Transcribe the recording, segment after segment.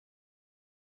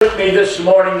me this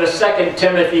morning to 2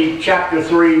 Timothy chapter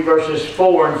 3, verses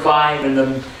 4 and 5. In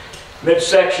the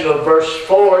midsection of verse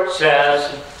 4 it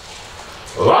says,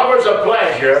 lovers of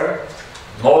pleasure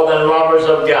more than lovers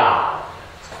of God.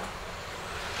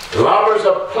 Lovers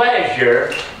of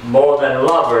pleasure more than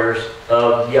lovers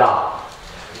of God.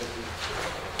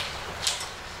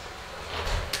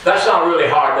 That's not really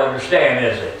hard to understand,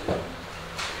 is it?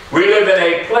 We live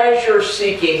in a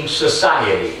pleasure-seeking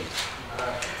society.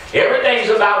 Everything's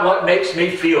about what makes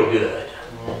me feel good.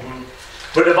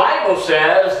 But the Bible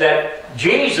says that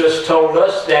Jesus told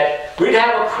us that we'd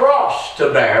have a cross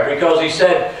to bear, because He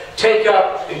said, take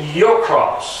up your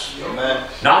cross. Amen.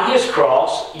 Not His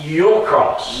cross, your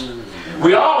cross.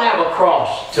 We all have a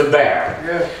cross to bear.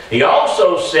 Yeah. He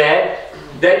also said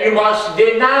that you must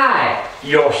deny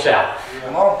yourself.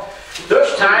 Come on.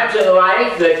 There's times in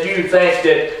life that you think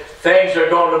that things are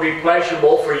going to be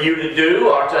pleasurable for you to do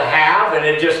or to have, and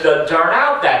it just doesn't turn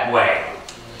out that way.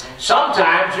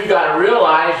 Sometimes you got to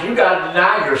realize you got to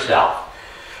deny yourself.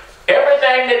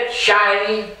 Everything that's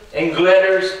shiny and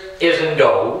glitters isn't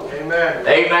gold. Amen.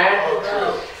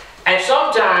 Amen. And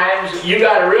sometimes you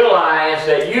got to realize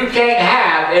that you can't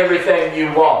have everything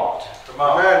you want.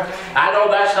 Amen. I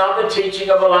know that's not the teaching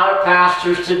of a lot of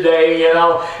pastors today. You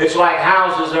know, it's like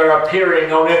houses are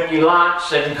appearing on empty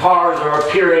lots and cars are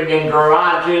appearing in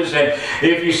garages, and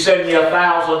if you send me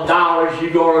 $1,000 you're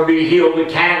going to be healed of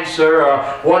cancer or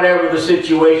whatever the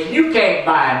situation. You can't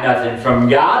buy nothing from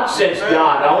God, since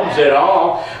God owns it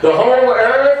all. The whole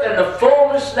earth and the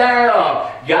fullness thereof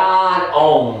God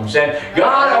owns, and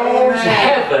God owns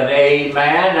heaven.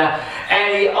 Amen.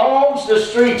 And He owns the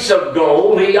streets of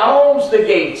gold. He owns the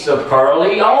gates of pearl.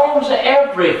 He owns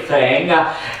everything.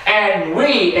 And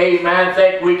we, amen,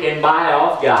 think we can buy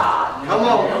off God. Come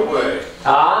on. No way.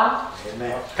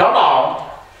 Amen. Come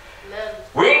on. Amen.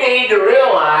 We need to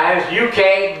realize you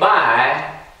can't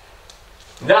buy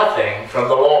nothing from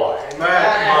the Lord.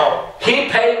 Amen. He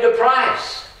paid the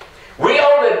price. We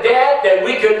owed a debt that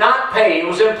we could not pay. It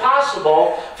was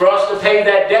impossible for us to pay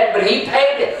that debt, but He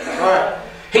paid it. Right.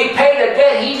 He paid a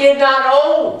debt He did not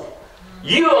owe.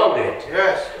 You owed it.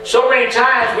 Yes. So many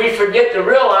times we forget to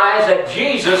realize that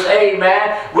Jesus,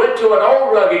 amen, went to an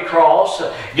old rugged cross,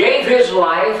 gave His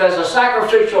life as a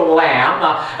sacrificial lamb,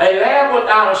 a lamb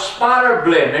without a spot or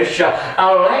blemish, a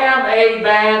lamb,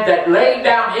 amen, that laid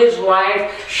down His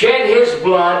life, shed His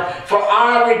blood for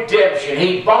our redemption.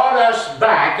 He bought us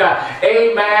back,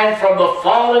 amen, from the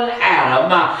fallen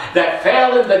Adam that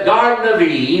fell in the Garden of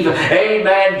Eve.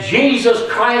 Amen. Jesus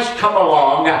Christ come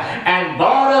along and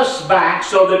bought us back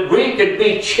so that we could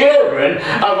be children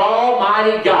of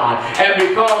Almighty God. And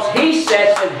because He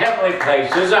sits in heavenly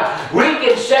places, we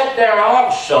can sit there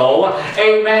also,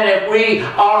 amen, if we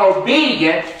are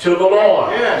obedient to the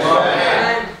Lord. Yes.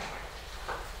 Amen.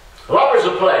 Lovers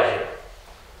of pleasure.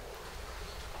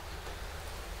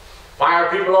 Why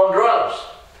are people on drugs?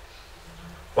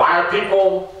 Why are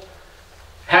people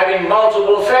having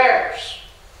multiple affairs?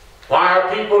 Why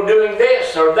are people doing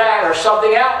this or that or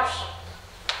something else?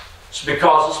 It's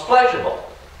because it's pleasurable.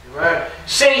 Right.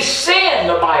 See, sin,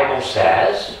 the Bible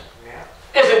says,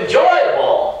 is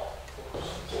enjoyable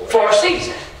for a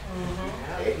season.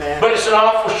 Amen. But it's an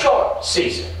awful short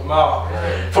season. Come on.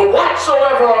 For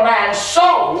whatsoever a man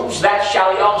sows, that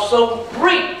shall he also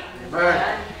reap.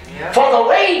 Amen. For the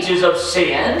wages of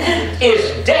sin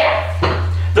is death.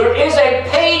 There is a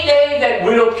payday that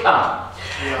will come.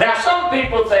 Now some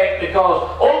people think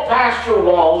because old Pastor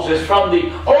Walls is from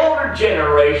the older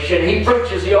generation, he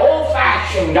preaches the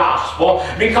old-fashioned gospel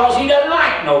because he doesn't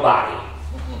like nobody.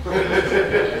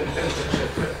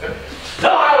 No,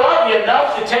 I love you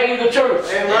enough to tell you the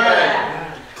truth. Amen.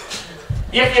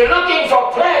 If you're looking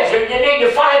for pleasure, you need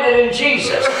to find it in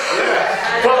Jesus.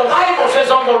 For the Bible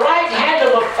says on the right hand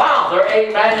of the Father,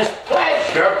 amen, is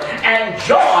pleasure and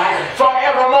joy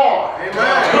forevermore.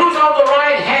 Amen. Who's on the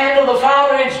right hand of the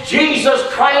Father? It's Jesus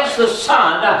Christ, the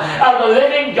Son of the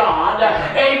living God.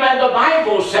 Amen. The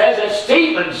Bible says, as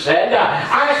Stephen said,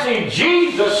 I see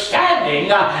Jesus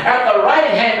standing at the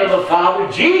right hand of the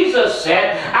Father. Jesus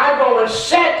said, I go and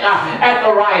sit at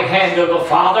the right hand of the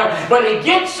Father. But He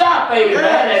gets up, amen,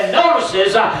 and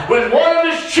notices when one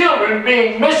of His children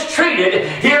being mistreated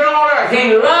here on earth,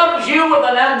 He loves you with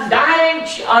an undying,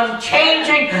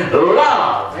 unchanging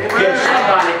love. Amen. Can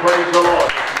somebody praise the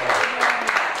Lord?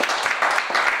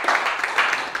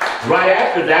 Right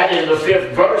after that, in the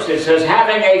 5th verse, it says,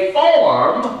 having a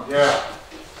form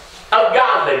of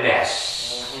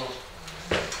godliness.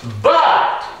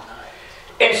 But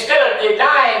instead of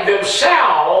denying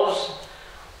themselves,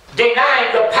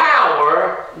 denying the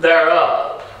power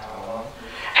thereof.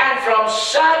 And from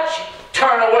such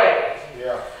turn away.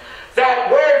 Yeah. That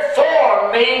word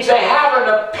form means they have an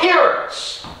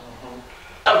appearance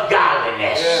of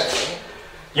godliness. Yeah.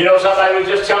 You know, somebody was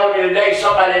just telling me today,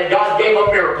 somebody that God gave a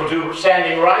miracle to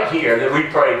standing right here that we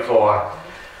prayed for.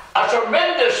 A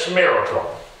tremendous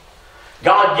miracle.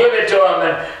 God gave it to him,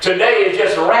 and today is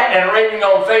just ranting and raving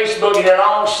on Facebook, and then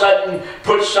all of a sudden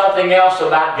puts something else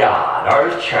about God or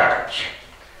His church.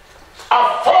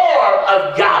 A form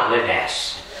of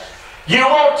godliness. You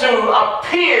want to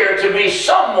appear to be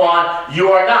someone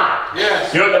you are not.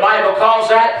 Yes. You know what the Bible calls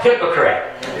that? Hypocrite.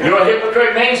 You know what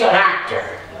hypocrite means? An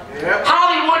actor. Yep.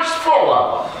 Hollywood's full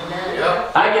of them.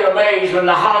 Yep. I get amazed when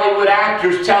the Hollywood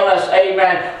actors tell us,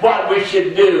 amen, what we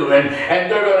should do.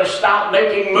 And they're going to stop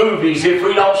making movies if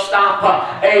we don't stop,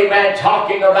 amen,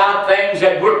 talking about things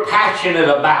that we're passionate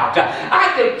about.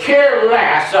 I could care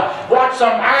less what some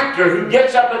actor who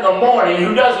gets up in the morning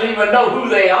who doesn't even know who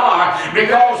they are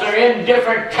because they're in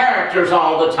different characters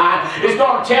all the time is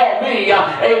going to tell me,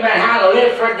 amen, how to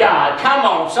live for God. Come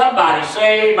on, somebody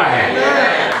say amen.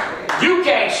 Amen. You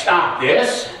can't stop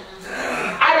this.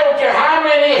 I don't care how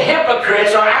many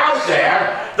hypocrites are out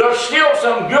there. There's still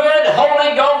some good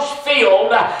Holy Ghost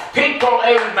filled people,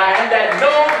 amen, that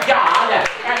know God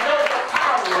and know the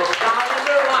power of God in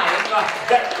their life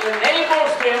that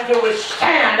enables them to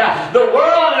withstand the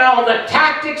world and all the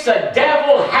tactics the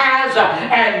devil has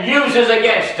and uses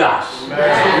against us.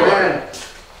 Amen.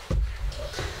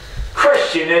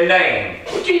 Christian in name.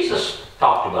 Well, Jesus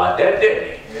talked about that, didn't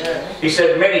he? Yes. He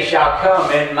said, many shall come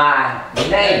in my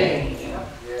name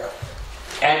Yeah.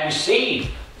 and receive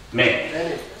me.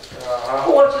 Uh-huh.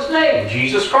 Well, what's his name?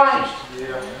 Jesus Christ.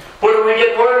 Yeah. Where do we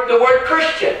get the word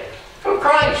Christian? From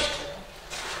Christ.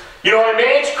 You know what it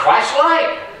means?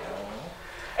 Christ-like.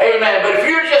 Amen. But if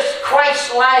you're just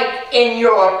Christ-like in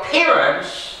your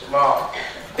appearance, Come on.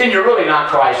 then you're really not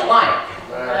Christ-like.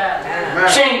 Amen.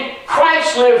 See,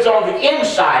 Christ lives on the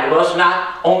inside of us,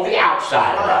 not on the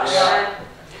outside of us. Yeah.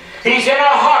 He's in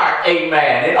our heart,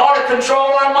 amen. It ought to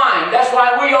control our mind. That's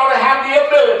why we ought to have the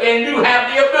ability, and do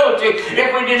have the ability, if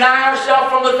we deny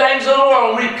ourselves from the things of the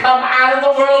world, we come out of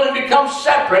the world and become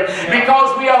separate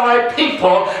because we are a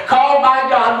people called by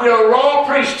God. We are a royal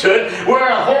priesthood. We're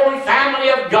a holy family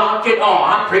of God.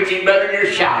 I'm preaching better than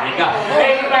you're shouting.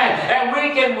 Amen. And we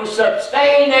can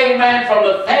sustain, amen, from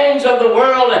the things of the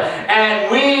world, and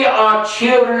we are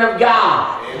children of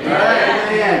God.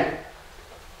 Amen.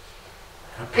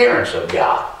 Appearance of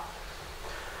God.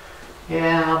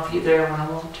 Yeah, I'll be there when I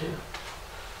want to.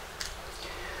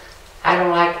 I don't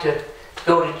like to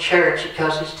go to church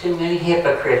because there's too many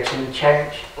hypocrites in the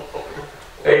church.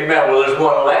 Amen. Well, there's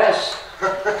one less.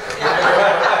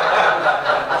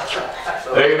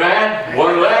 Amen.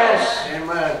 One less.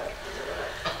 Amen.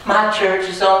 My church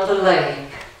is on the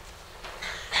lake.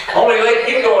 Only lake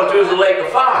you're going to is the lake of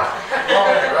fire.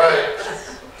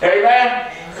 Right.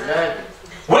 Amen. Amen.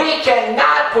 We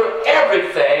cannot put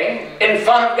everything in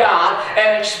front of God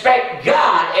and expect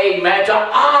God, amen, to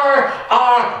honor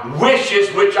our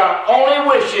wishes, which are only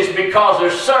wishes because they're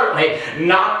certainly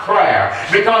not prayer.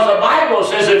 Because the Bible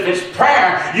says if it's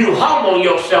prayer, you humble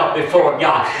yourself before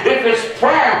God. If it's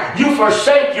prayer, you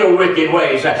forsake your wicked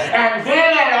ways. And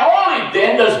then and only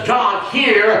then does God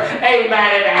hear,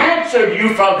 amen, and answer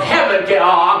you from heaven. Oh,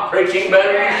 I'm preaching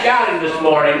better than you shouting this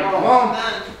morning. Come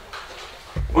on.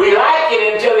 We like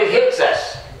it until it hits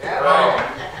us.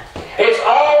 Right. It's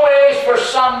always for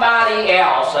somebody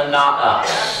else and not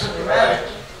us.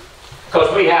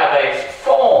 Because we have a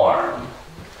form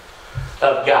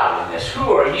of godliness.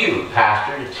 Who are you,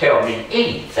 Pastor, to tell me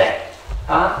anything?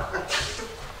 Huh?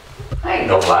 I ain't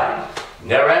nobody.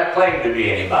 Never had claimed to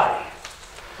be anybody.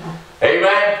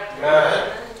 Amen?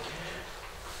 Amen.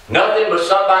 Nothing but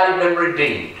somebody been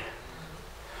redeemed.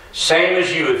 Same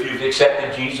as you if you've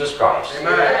accepted Jesus Christ.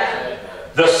 Amen.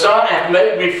 The Son hath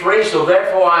made me free, so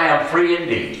therefore I am free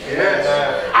indeed. Yes.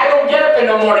 I don't get up in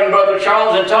the morning, Brother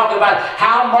Charles, and talk about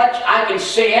how much I can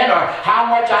sin or how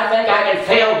much I think I can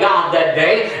fail God that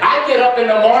day. I get up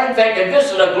in the morning thinking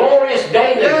this is a glorious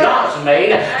day that God's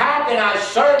made. How can I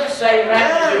serve and say, man,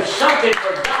 do something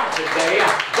for God today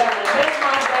that will make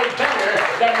my day better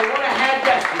than the one I had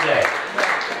yesterday?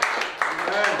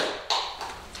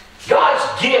 God's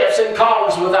gifts and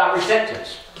callings without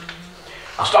repentance.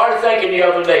 I started thinking the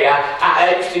other day,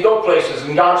 I used to go places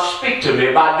and God would speak to me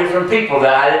about different people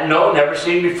that I didn't know, never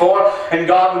seen before, and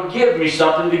God would give me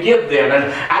something to give them,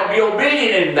 and I'd be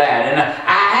obedient in that, and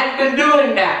I hadn't been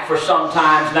doing that for some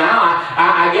times now.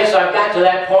 I guess I've got to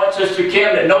that point, Sister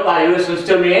Kim, that nobody listens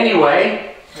to me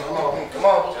anyway. Come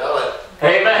on, tell it.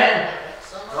 Amen.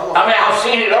 I mean, I've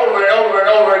seen it over and over and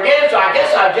over again, so I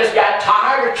guess I've just got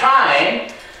tired of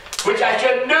trying, which I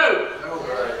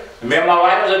Me and my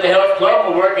wife was at the health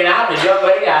club, we're working out, and a young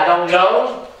lady I don't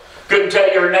know, couldn't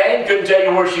tell you her name, couldn't tell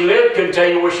you where she lived, couldn't tell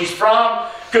you where she's from,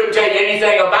 couldn't tell you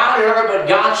anything about her, but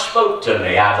God spoke to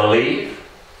me, I believe.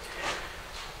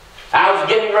 I was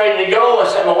getting ready to go. I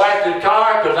sent my wife to the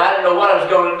car because I didn't know what I was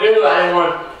going to do. I didn't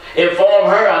want to inform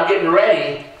her I'm getting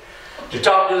ready to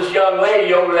talk to this young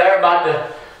lady over there about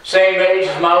the same age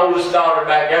as my oldest daughter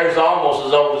back there. Is almost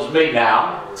as old as me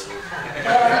now.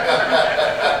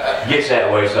 Gets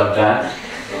that way sometimes.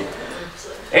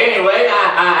 Anyway,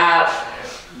 I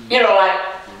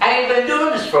ain't been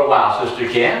doing this for a while, Sister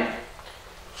Kim.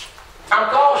 I'm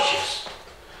cautious.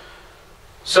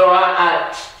 So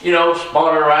I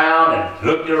spun around and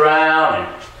looked around and,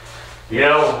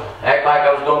 act like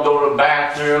I was going to go to the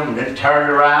bathroom and then turned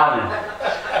around and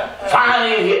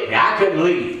finally it hit me. I couldn't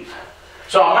leave.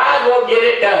 So I might as well get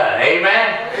it done.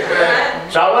 Amen?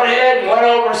 Amen. So I went ahead and went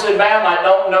over and said, ma'am, I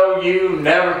don't know you,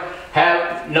 never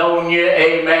have known you.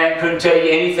 Amen. Couldn't tell you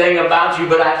anything about you,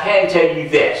 but I can tell you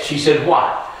this. She said,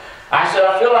 what? I said,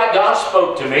 I feel like God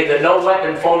spoke to me that no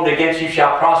weapon formed against you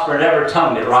shall prosper, and every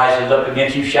tongue that rises up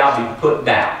against you shall be put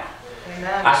down.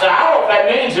 Amen. I said, I don't know if that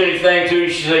means anything to you.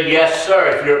 She said, yes,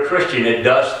 sir. If you're a Christian, it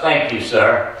does. Thank you,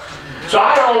 sir. So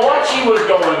I don't know what she was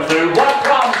going through, what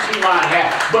problems she might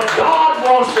have, but God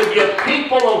wants to give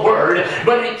people a word,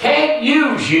 but He can't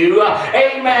use you,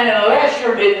 amen, unless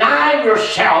you're denying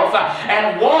yourself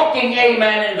and walking,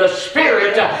 amen, in the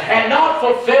Spirit and not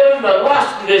fulfilling the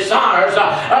lust and desires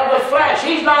of the flesh.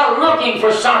 He's not looking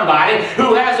for somebody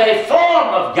who has a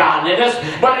form of godliness,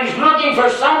 but He's looking for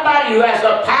somebody who has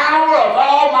the power of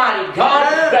Almighty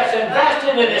God that's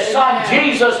invested in His Son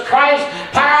Jesus Christ,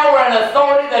 power and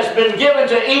authority that's been given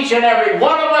to each and every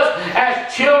one of us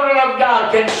as children of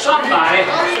God. Can somebody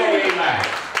say amen?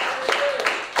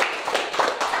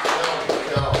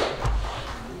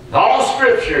 All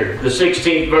Scripture, the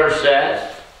 16th verse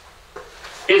says,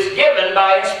 is given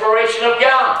by inspiration of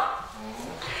God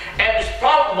and is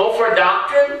profitable for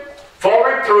doctrine,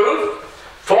 for reproof,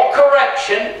 for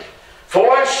correction,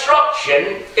 for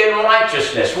instruction in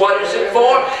righteousness. What is it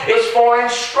for? It's for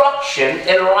instruction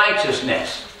in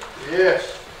righteousness.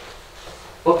 Yes.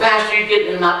 Well, Pastor, you're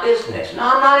getting in my business. No,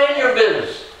 I'm not in your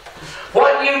business.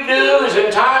 What you do is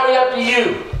entirely up to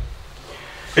you.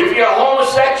 If you're a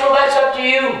homosexual, that's up to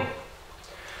you.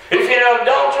 If you're an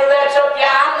adulterer, that's up to you.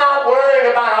 I'm not worried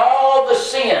about all the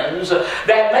sins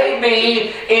that may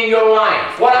be in your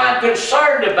life. What I'm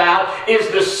concerned about is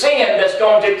the sin that's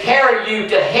going to carry you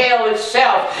to hell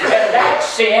itself. And that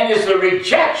sin is the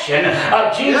rejection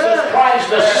of Jesus Christ,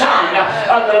 the Son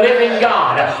of the living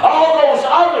God. All those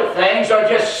other things are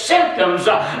just symptoms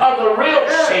of the real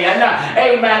sin.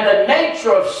 Amen. The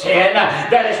nature of sin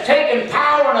that has taken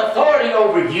power and authority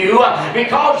over you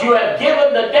because you have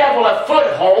given the devil a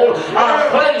foothold, a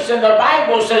place, and the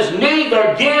Bible says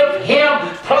neither give him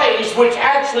place, which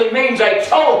actually means a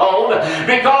toehold,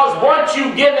 because once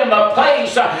you give him a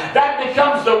place, that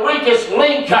becomes the weakest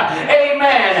link.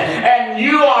 Amen. And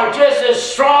you are just as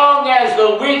strong as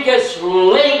the weakest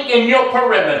link in your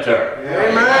perimeter.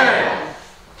 Amen.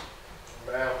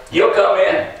 You'll come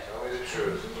in. Tell me the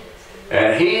truth.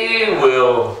 And he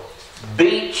will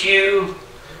beat you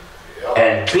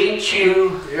and beat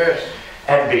you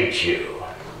and beat you.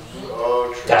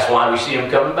 So true. That's why we see him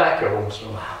coming back every once in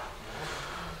a while.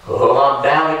 Oh, I'm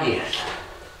down again.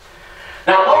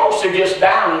 Now, most are just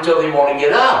down until they want to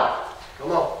get up.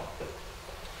 Come on.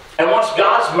 And once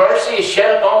God's mercy is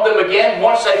shed upon them again,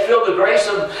 once they feel the grace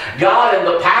of God and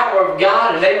the power of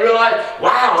God, and they realize,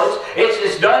 wow,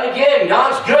 it's done again.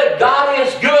 God's good. God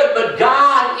is good, but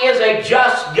God is a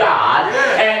just God.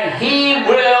 And He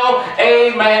will,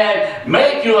 amen,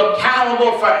 make you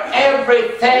accountable for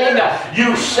everything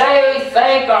you say,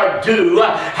 think, or do.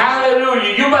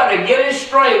 Hallelujah. You better get it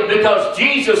straight because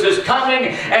Jesus is coming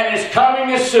and is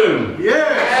coming as soon.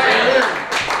 Yes.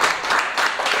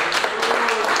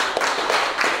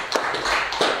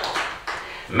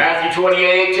 Matthew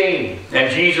 28:18. And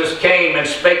Jesus came and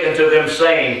spake unto them,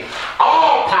 saying,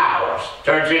 all powers,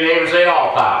 turn to your neighbor and say,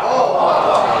 all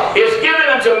power, is given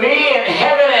unto me in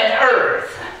heaven and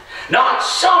earth. Not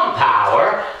some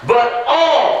power, but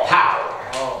all power.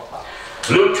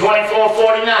 Luke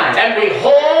 24:49. And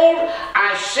behold,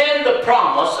 I send the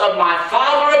promise of my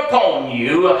Father upon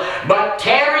you, but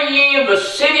tarry ye in the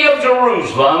city of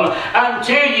Jerusalem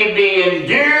until ye be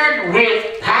endued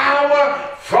with power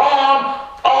from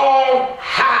on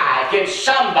high. Can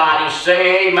somebody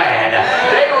say amen?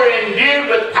 They were endued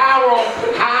with power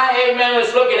on high. Amen.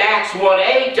 Let's look at Acts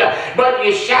 1:8. But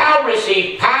ye shall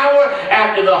receive power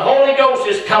after the Holy Ghost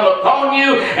is come upon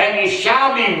you, and ye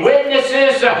shall be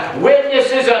witnesses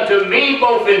unto me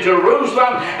both in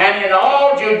Jerusalem and in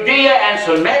all Judea and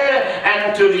Samaria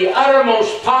and to the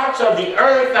uttermost parts of the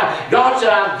earth. God said,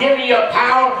 I'm giving you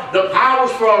power. The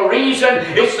power's for a reason.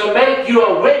 It's to make you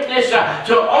a witness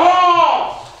to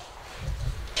all.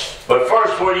 But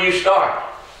first, where do you start?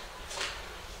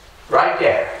 Right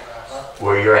there,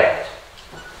 where you're at.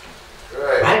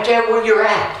 Right there where you're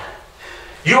at.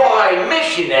 You are a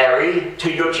missionary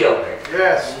to your children.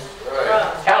 Yes.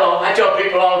 Right. Hello, I tell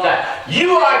people all the time,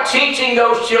 you are teaching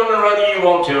those children whether you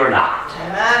want to or not.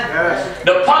 Yes.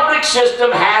 The public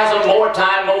system has more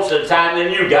time most of the time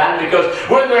than you got, because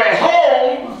when they're at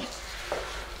home,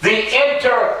 the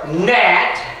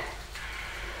internet,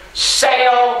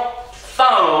 cell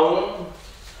phone,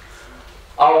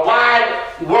 a wide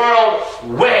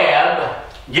world web,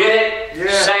 get it?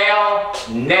 Yeah. Cell,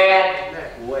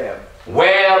 net,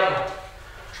 web.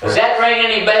 Does that ring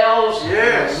any bells?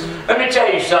 Yes. Let me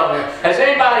tell you something. Has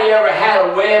anybody ever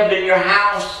had a web in your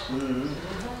house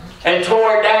and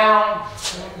tore it down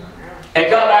and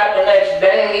come back the next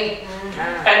day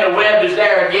and the web is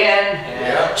there again?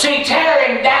 Yeah. See,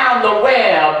 tearing down the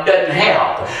web doesn't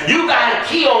help. You got to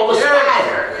kill the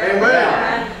spider.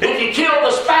 Amen. If you kill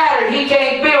the spider, he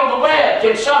can't build the web.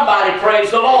 Can somebody praise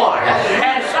the Lord?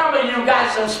 And some of you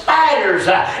got some spiders,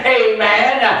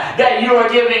 amen, that you are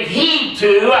giving heed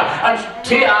to,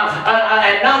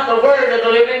 and not the word of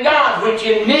the living God, which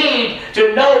you need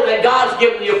to know that God's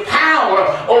given you power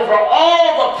over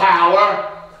all the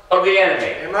power of the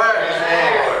enemy.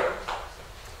 Amen.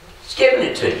 He's giving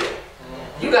it to you.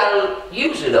 You got to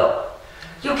use it though.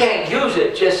 You can't use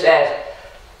it just as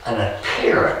an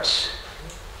appearance.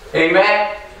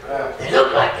 Amen? They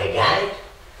look like they got it,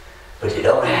 but they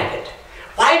don't have it.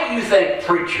 Why do you think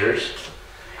preachers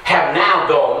have now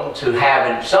gone to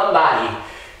having somebody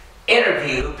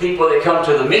interview people that come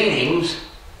to the meetings,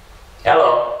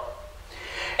 hello,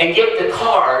 and get the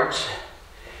cards,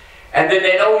 and then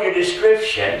they know your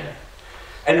description,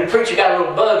 and the preacher got a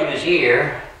little bug in his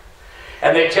ear,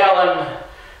 and they tell him,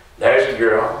 there's a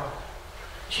girl,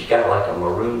 she's got like a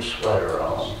maroon sweater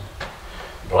on,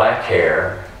 black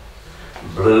hair,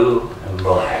 blue and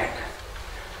black.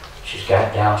 She's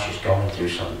going through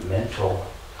some mental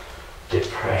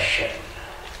depression.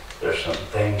 There's some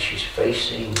things she's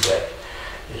facing that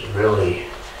is really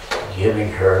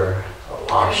giving her a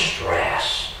lot of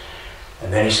stress.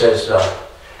 And then he says,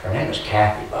 her name is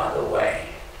Kathy, by the way.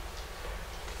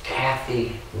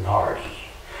 Kathy Nardi.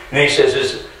 And he says,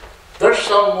 is there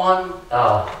someone,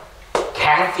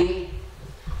 Kathy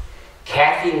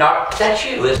Nardi? That's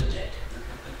you, isn't it?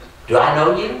 Do I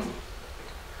know you?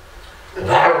 Have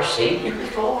I ever seen you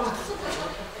before?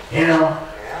 You know?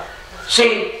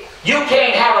 See, you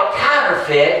can't have a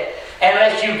counterfeit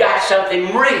unless you got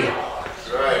something real.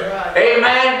 Right.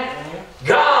 Amen?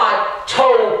 God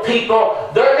told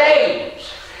people their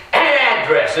names and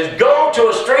addresses. Go to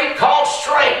a street called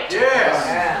Straight. Yes.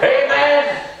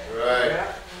 Amen? Right.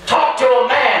 Talk to a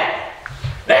man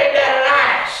named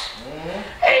Ananias.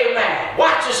 Amen.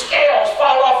 Watch the scales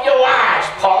fall off your eyes,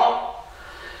 Paul.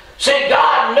 See,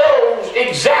 God knows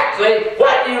exactly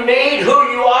what you need, who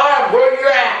you are, and where you're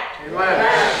at.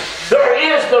 Amen.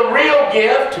 There is the real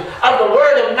gift of the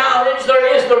word of knowledge.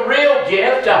 There is the real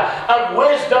gift of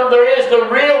wisdom. There is the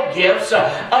real gifts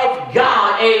of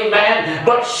God. Amen.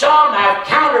 But some have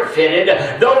counterfeited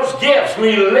those gifts.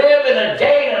 We live in a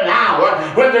day and an hour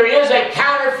when there is a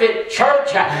counterfeit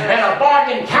church and a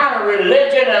bargain counter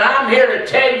religion. And I'm here to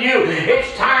tell you,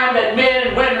 it's time that men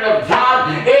and women of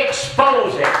God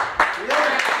expose it.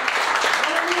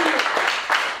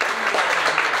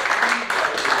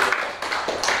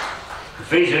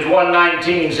 Ephesians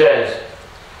 1:19 says,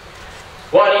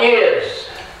 what is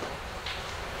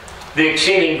the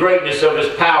exceeding greatness of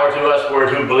His power to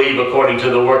us who believe according to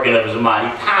the working of His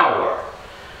mighty power?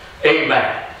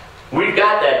 Amen. We've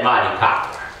got that mighty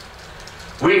power.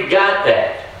 We've got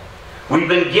that. We've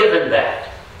been given that.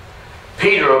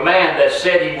 Peter, a man that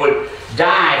said he would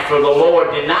die for the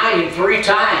Lord, denied Him 3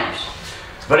 times.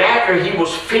 But after he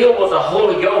was filled with the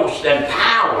Holy Ghost and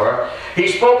power, he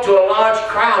spoke to a large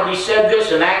crowd. He said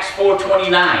this in Acts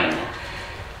 4:29.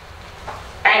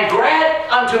 And grant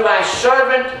unto thy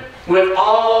servant with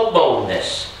all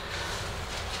boldness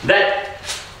that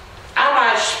I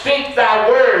might speak thy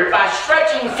word by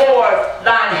stretching forth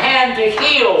thine hand to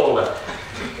heal.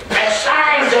 And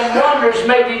signs and wonders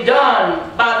may be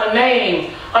done by the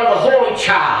name of the Holy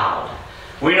Child.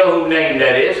 We know whose name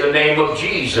that is, the name of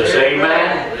Jesus.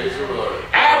 Amen.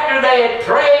 After they had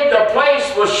prayed, the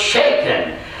place was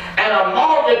shaken, and a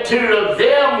multitude of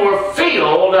them were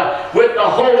filled with the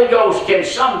Holy Ghost. Can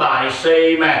somebody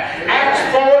say amen?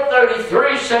 Acts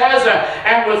 4:33 says,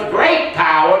 and with great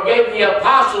power gave the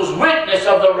apostles witness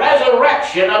of the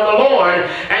resurrection of the Lord,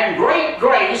 and great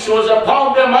grace was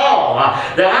upon them all,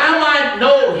 that I might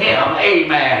know him,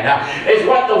 amen, is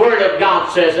what the Word of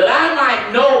God says, that I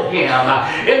might know him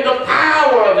in the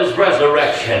power of his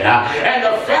resurrection and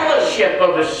the fellowship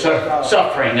of his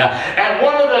suffering. And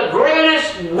one of the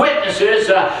greatest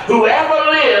witnesses who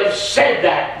ever lived said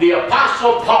that, the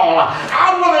Apostle Paul.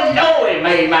 I want to know him,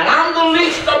 amen. I'm the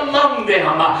least among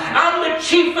them. I'm the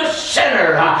chiefest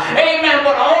sinner, amen.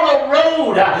 But on the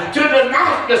road to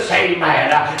Damascus,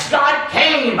 amen, God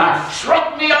came,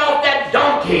 struck me off that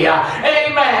donkey,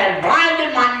 amen,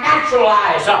 blinded my natural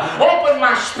eyes, opened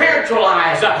my spiritual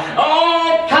eyes.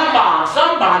 Oh, come on,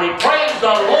 somebody praise the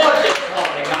Lord this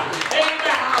morning. Amen.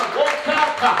 I woke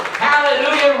up,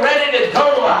 hallelujah, ready to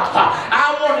go up.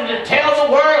 I wanted to tell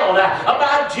the world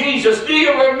about Jesus. Do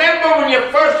you remember when you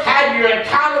first had your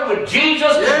encounter with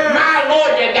Jesus? Yeah. My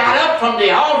Lord, you got up from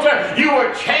the altar, you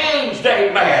were changed,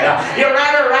 amen. You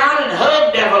ran around and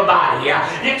hugged everybody.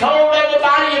 You told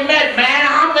everybody you met, man,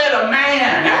 I met a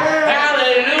man,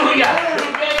 hallelujah, who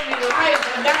gave me life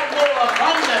and that more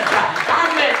abundant. I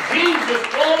met Jesus,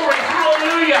 glory,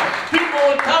 hallelujah. People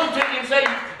would come to you and say,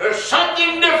 there's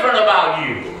something different about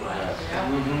you.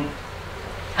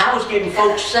 I was getting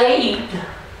folks saved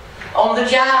on the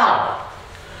job.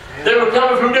 They were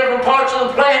coming from different parts of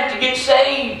the plant to get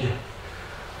saved.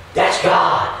 That's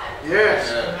God. Yes.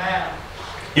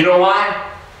 You know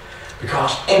why?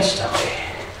 Because instantly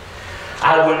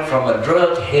I went from a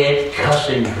drug head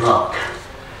cussing drunk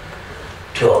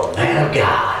to a man of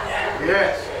God.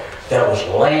 Yes. That was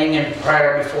laying in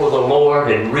prayer before the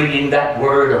Lord and reading that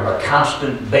Word on a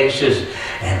constant basis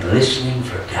and listening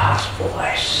for God's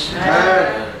voice.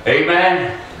 Amen.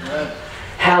 Amen. Amen.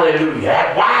 Hallelujah.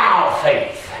 That wild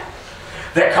faith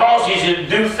that causes you to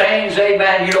do things,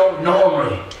 amen, you don't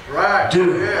normally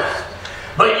do. Yes.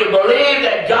 But you believe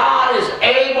that God is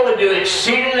able to do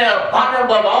exceedingly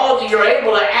abundant above all that you're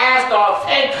able to ask or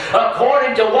think,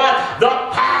 according to what?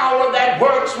 The power that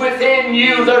works within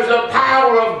you. There's the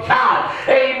power of God.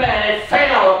 Amen. It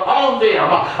fell upon them,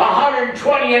 120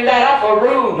 in that upper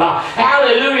room.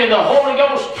 Hallelujah. And the Holy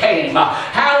Ghost came.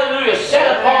 Hallelujah.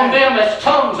 Set upon them as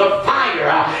tongues of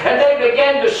fire. And they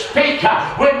began to speak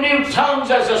with new tongues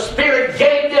as the Spirit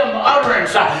gave them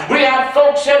utterance. We have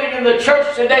folks sitting in the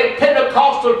church today,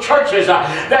 Pentecostal churches,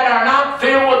 that are not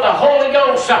filled with the Holy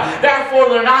Ghost. Therefore,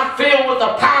 they're not filled with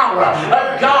the power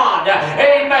of God.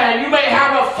 Amen. You may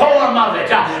have a form of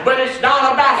it, but it's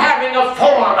not about having a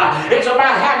form. It's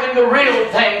about having the real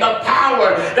thing, the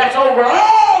power that's over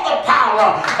all the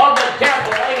power of the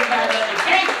devil. Amen. And the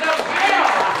gates of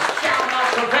hell shall not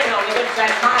prevail against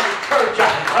that mighty church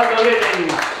of the living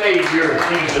Savior,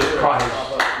 Jesus Christ.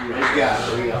 Praise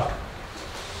God.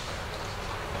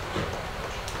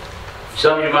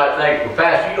 Some of you might think, well,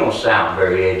 Pastor, you don't sound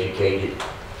very educated.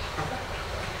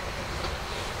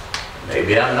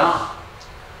 Maybe I'm not.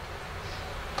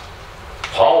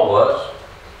 Paul was.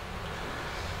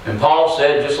 And Paul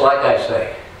said, just like I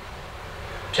say,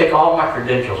 take all my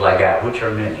credentials I got, which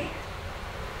are many,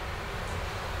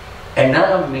 and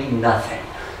none of them mean nothing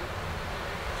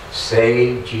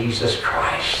save Jesus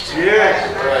Christ. Yes.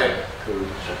 Right.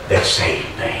 That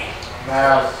saved me.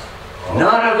 Yes.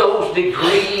 None of those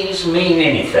degrees mean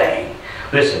anything.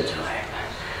 Listen to him.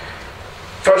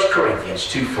 1 Corinthians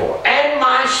 2:4. And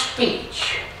my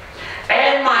speech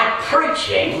and my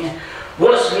preaching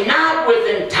was not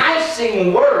with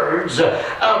enticing words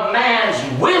of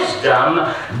man's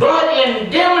wisdom, but in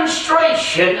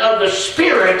demonstration of the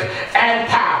Spirit and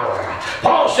power.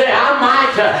 Paul said, I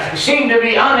might seem to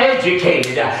be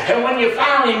uneducated, and when you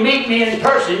finally meet me in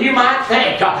person, you might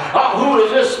think, who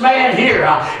is this man here?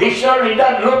 He certainly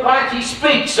doesn't look like he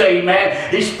speaks,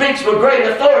 amen. He speaks with great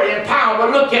authority and power,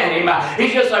 but look at him.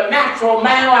 He's just a natural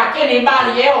man like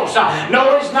anybody else.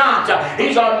 No, he's not.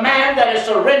 He's a man that is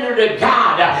surrendered to God.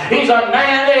 He's a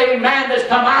man, amen, that's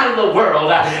come out of the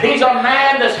world. He's a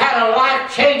man that's had a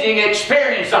life-changing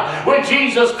experience with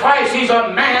Jesus Christ. He's a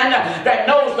man that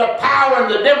knows the power and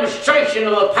the demonstration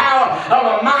of the power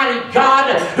of a mighty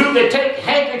God who can take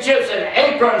handkerchiefs and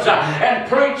aprons and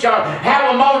preach or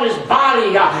have them on his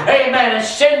body, amen, and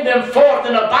send them forth.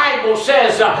 And the Bible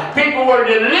says people were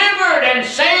delivered and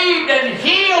saved and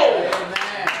healed.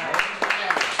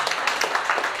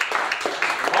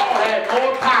 Paul had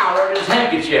more power in his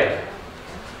handkerchief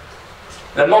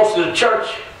than most of the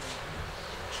church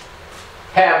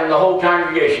have in the whole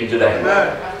congregation today.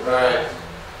 Right.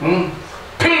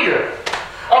 Peter,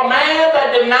 a man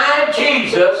that denied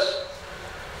Jesus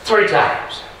 3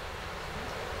 times.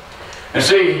 And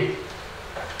see,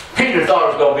 Peter thought it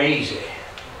was going to be easy.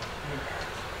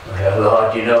 Well,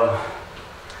 Lord, you know,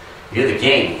 you're the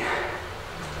king.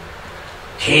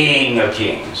 King of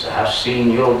kings. I've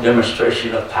seen your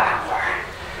demonstration of power.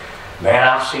 Man,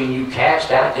 I've seen you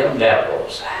cast out them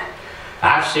devils.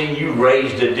 I've seen you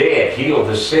raise the dead, heal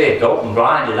the sick, open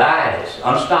blinded eyes,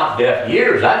 unstop deaf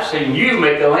ears. I've seen you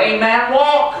make the lame man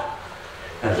walk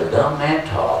and the dumb man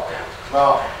talk.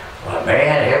 Oh. Well,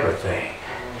 man, everything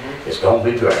is going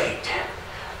to be great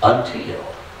until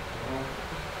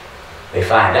they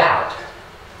find out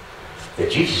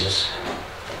that Jesus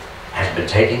has been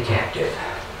taken captive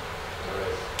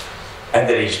and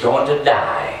that he's going to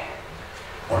die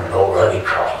on an old rugged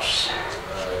cross.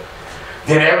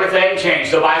 Then everything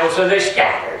changed. The Bible says they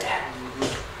scattered.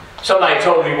 Somebody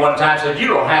told me one time, said, you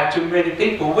don't have too many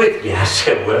people with you. I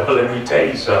said, well, let me tell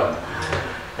you something.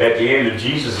 At the end of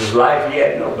Jesus' life, he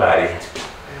had nobody.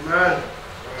 Amen.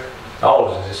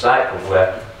 All his disciples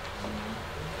left him.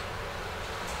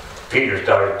 Peter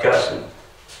started cussing.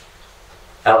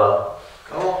 Hello.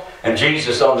 Come on. And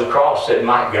Jesus on the cross said,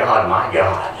 my God,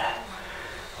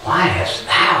 why hast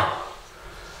thou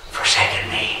forsaken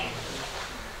me?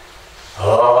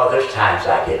 Oh, there's times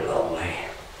I get lonely.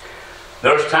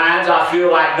 There's times I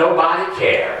feel like nobody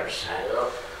cares.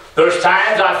 There's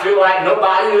times I feel like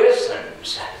nobody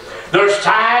listens. There's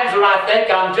times when I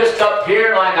think I'm just up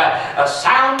here like a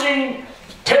sounding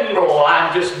timbrel.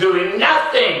 I'm just doing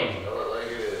nothing.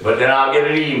 But then I'll get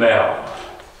an email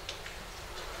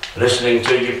listening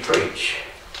to you preach.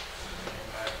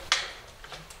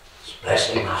 It's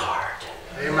blessing my heart.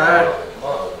 Amen.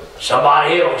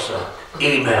 Somebody else will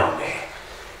email me.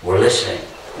 We're listening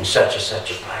in such and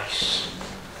such a place.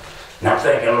 And I'm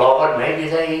thinking, Lord, maybe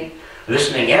they ain't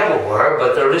listening everywhere,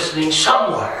 but they're listening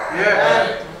somewhere. Yeah.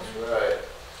 That's right.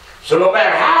 So no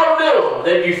matter how little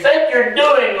that you think you're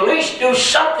doing, at least do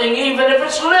something, even if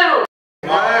it's little.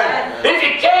 Amen. If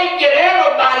you can't get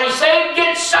everybody saved,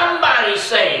 get somebody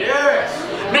saved. Yes.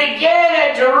 Began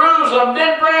at Jerusalem,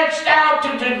 then branched out to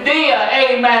Judea,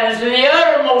 amen, and to the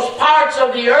uttermost parts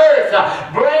of the earth.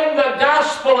 Bring the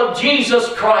gospel of Jesus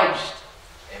Christ.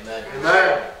 Amen.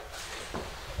 Amen.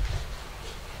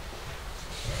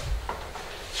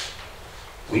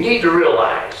 We need to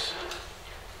realize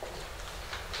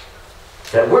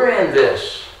that we're in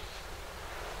this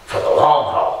for the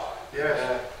long haul.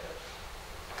 Yes.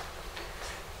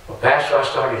 Well, Pastor, I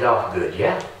started off good,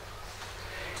 yeah?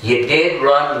 You did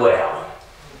run well.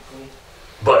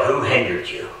 But who hindered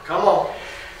you? Come on.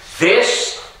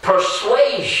 This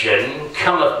persuasion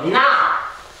cometh not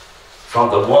from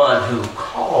the one who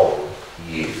called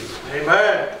you.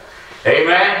 Amen.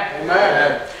 Amen?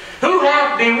 Amen. Who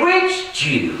hath bewitched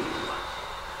you?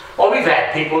 Well, we've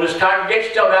had people in this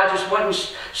congregation tell me I just went and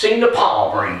seen the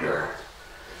palm reader.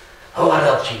 Oh, I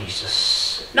love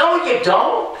Jesus. No, you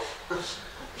don't.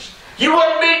 You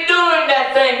wouldn't be doing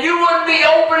that thing. You wouldn't be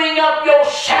opening up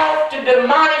yourself to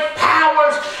demonic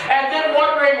powers and then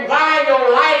wondering why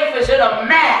your life is in a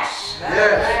mess.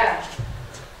 Yes.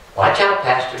 Watch out,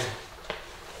 Pastor.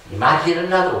 You might hit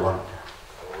another one.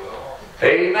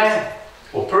 Amen.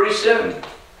 Well, pretty soon,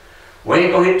 we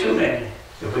ain't going to hit too many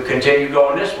if we continue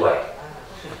going this way.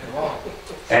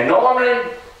 And normally,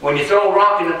 when you throw a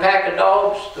rock in a pack of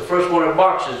dogs, the first one that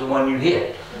barks is the one you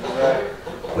hit.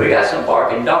 We got some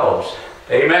barking dogs.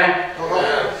 Amen?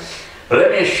 But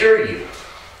let me assure you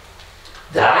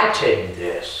that I tell you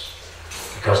this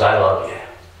because I love you.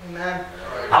 Amen.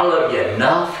 I love you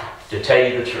enough to tell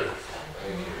you the truth.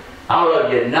 I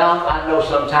love you enough. I know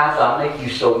sometimes I'll make you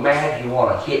so mad you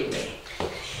want to hit me.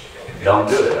 Don't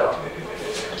do it, though.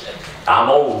 I'm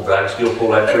old, but I can still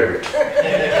pull that trigger.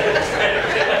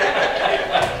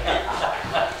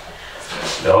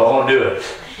 Don't do it.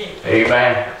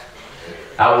 Amen.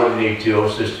 I wouldn't need to, oh,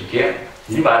 Sister Kim.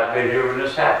 You might have been here when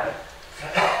this happened.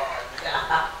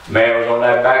 Man was on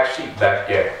that back seat back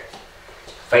there.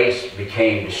 Face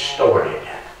became distorted,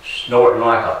 snorting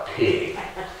like a pig.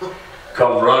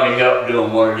 Come running up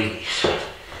doing one of these.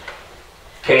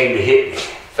 Came to hit me.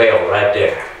 Fell right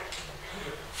there.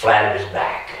 Flat of his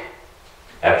back.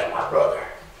 That was my brother.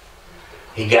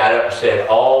 He got up and said,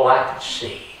 all I could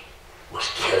see was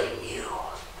killing you.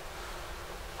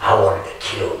 I wanted to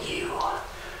kill you.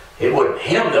 It wasn't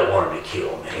him that wanted to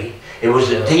kill me. It was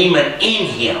the demon in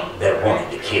him that wanted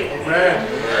to kill me.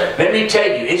 Amen. Let me tell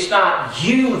you, it's not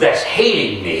you that's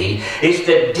hating me. It's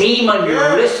the demon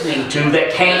you're listening to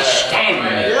that can't stand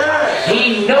me.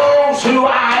 He knows who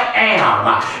I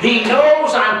am. He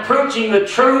knows I'm preaching the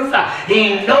truth.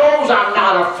 He knows I'm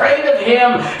not afraid of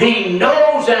him. He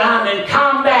knows that I'm in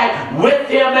combat with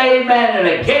him, amen, and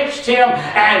against him,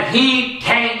 and he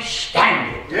can't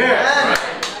stand it. Yes.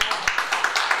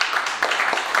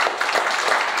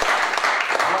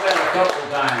 couple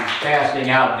times casting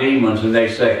out demons, and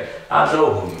they say, I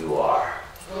know who you are.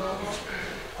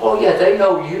 Oh yeah, they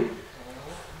know you.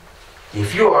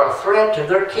 If you are a threat to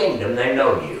their kingdom, they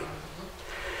know you.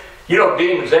 You know,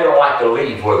 demons, they don't like to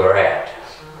leave where they're at.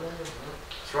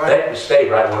 That's right. They can stay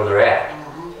right where they're at.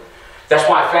 That's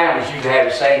why families usually have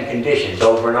the same conditions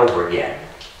over and over again.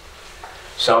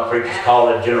 Some preachers call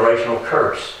it a generational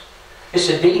curse. It's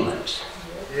the demons.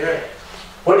 Yeah.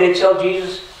 What did he tell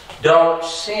Jesus? Don't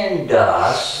send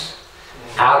us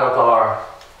out of our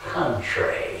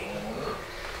country.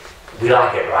 We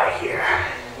like it right here.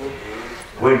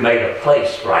 We've made a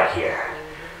place right here.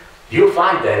 You'll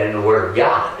find that in the Word of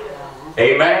God.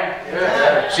 Amen?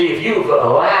 Yeah. See, if you've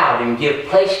allowed and give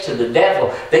place to the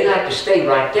devil, they like to stay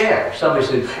right there. Somebody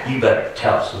says, you better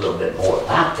tell us a little bit more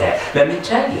about that. Let me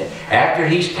tell you, after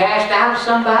he's cast out of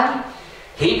somebody,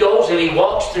 he goes and he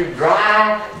walks through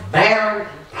dry, barren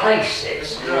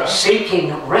places,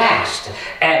 seeking rest,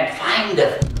 and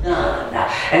findeth none.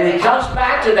 And he comes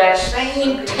back to that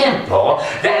same temple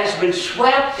that has been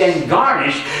swept and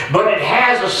garnished, but it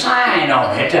has a sign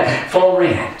on it for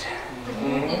rent.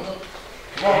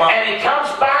 And he comes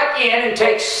back in and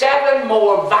takes 7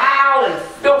 more vile and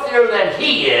filthier than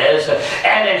he is,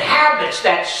 and inhabits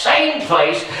that same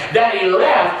place that he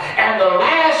left. And the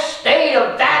last state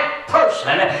of that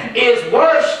person is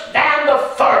worse than the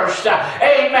first.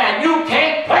 Amen. You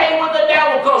can't play with the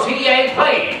devil because he ain't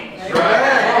playing.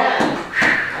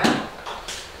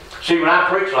 See, when I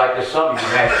preach like this, some of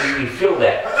you feel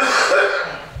that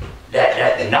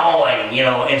gnawing, you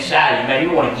know, inside you. Man,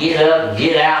 you want to get up and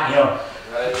get out, you know.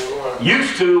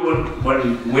 Used to,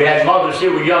 when we had mothers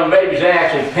here with young babies, they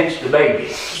actually pinched the baby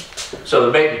so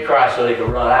the baby cried so they could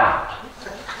run out.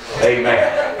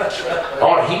 Amen.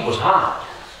 All the heat was hot.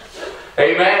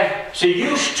 Amen. See,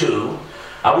 used to,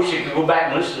 I wish you could go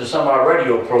back and listen to some of our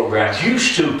radio programs.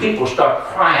 Used to, people start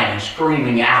crying and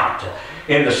screaming out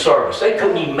in the service. They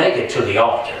couldn't even make it to the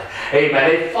altar. Amen.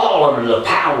 They fall under the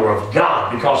power of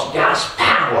God because God's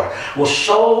power was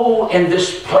so in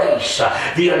this place.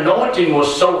 The anointing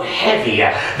was so heavy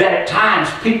that at times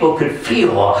people could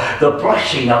feel the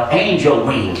brushing of angel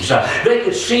wings. They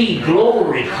could see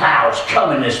glory clouds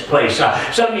come in this place.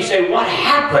 Some of you say, what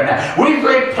happened? We've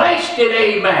replaced it,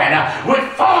 amen, with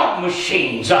fog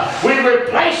machines. We've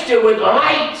replaced it with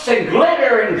lights and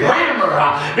glitter and glamour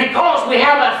because we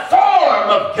have a form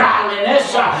of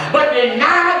godliness but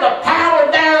deny the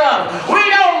power thereof. We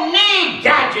don't need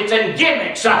gadgets and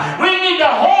gimmicks. We need the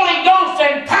Holy Ghost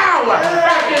and power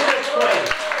back in this place.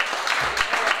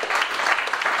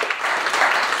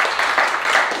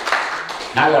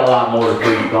 Now, I got a lot more to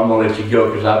preach, but I'm going to let you go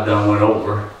because I've done went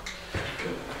over.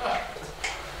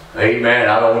 Amen.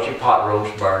 I don't want your pot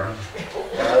roast burning.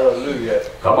 Hallelujah.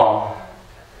 Come on.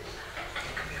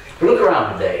 Look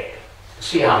around today.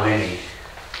 See how many.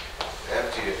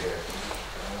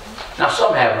 Now,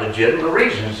 some have legitimate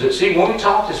reasons. See, when we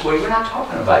talk this way, we're not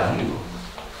talking about you.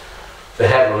 They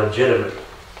have a legitimate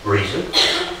reason.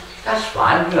 That's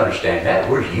fine. We understand that.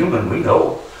 We're human. We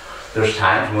know there's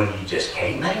times when you just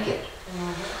can't make it.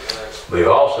 We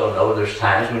also know there's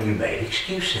times when you made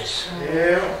excuses.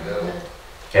 Yeah.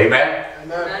 Amen?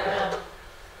 Amen.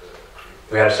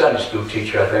 We had a Sunday school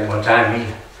teacher, I think, one time.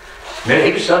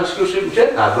 He was Sunday school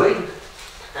superintendent, I believe.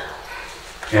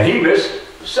 And he missed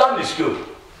Sunday school.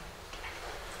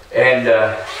 And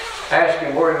asked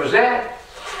him where he was at.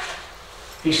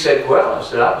 He said, well, I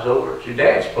said, I was over at your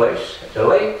dad's place at the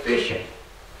lake fishing.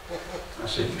 I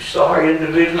said, you sorry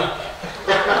individual?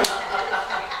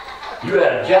 You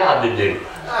had a job to do.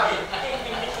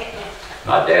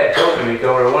 My dad told me, he'd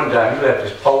go there one time, he left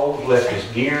his poles, left his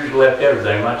gears, left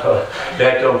everything. My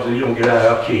dad told me, you don't get out,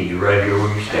 I'll kill you right here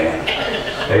where you stand.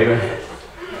 Amen.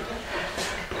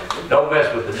 Don't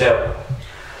mess with the devil.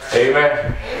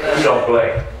 Amen. You don't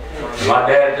play. My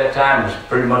dad at that time was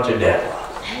pretty much a devil.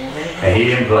 And he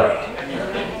didn't play.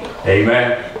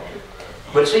 Amen.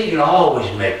 But see, you can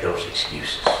always make those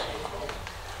excuses.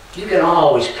 You can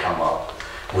always come up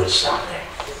with something.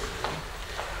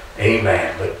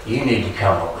 Amen. But you need to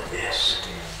come up with this.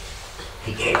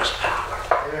 He gave us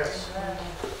power. Yes.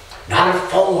 Not a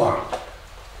form,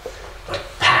 but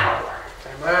power.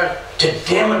 Amen. To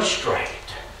demonstrate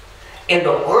in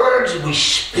the words we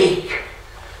speak,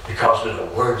 because of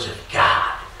the words of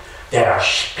God, that are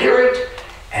spirit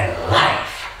and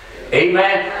life.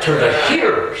 Amen. To the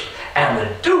hearers and the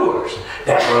doers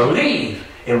that believe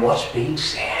in what's being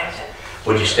said.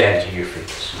 Would you stand to your feet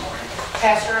this morning?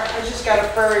 Pastor, I just got a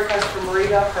prayer request from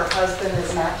Rita. Her husband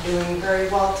is not doing very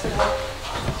well today.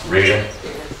 Rita?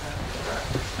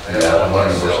 Yeah, I'm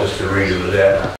wondering where Sister Rita was at.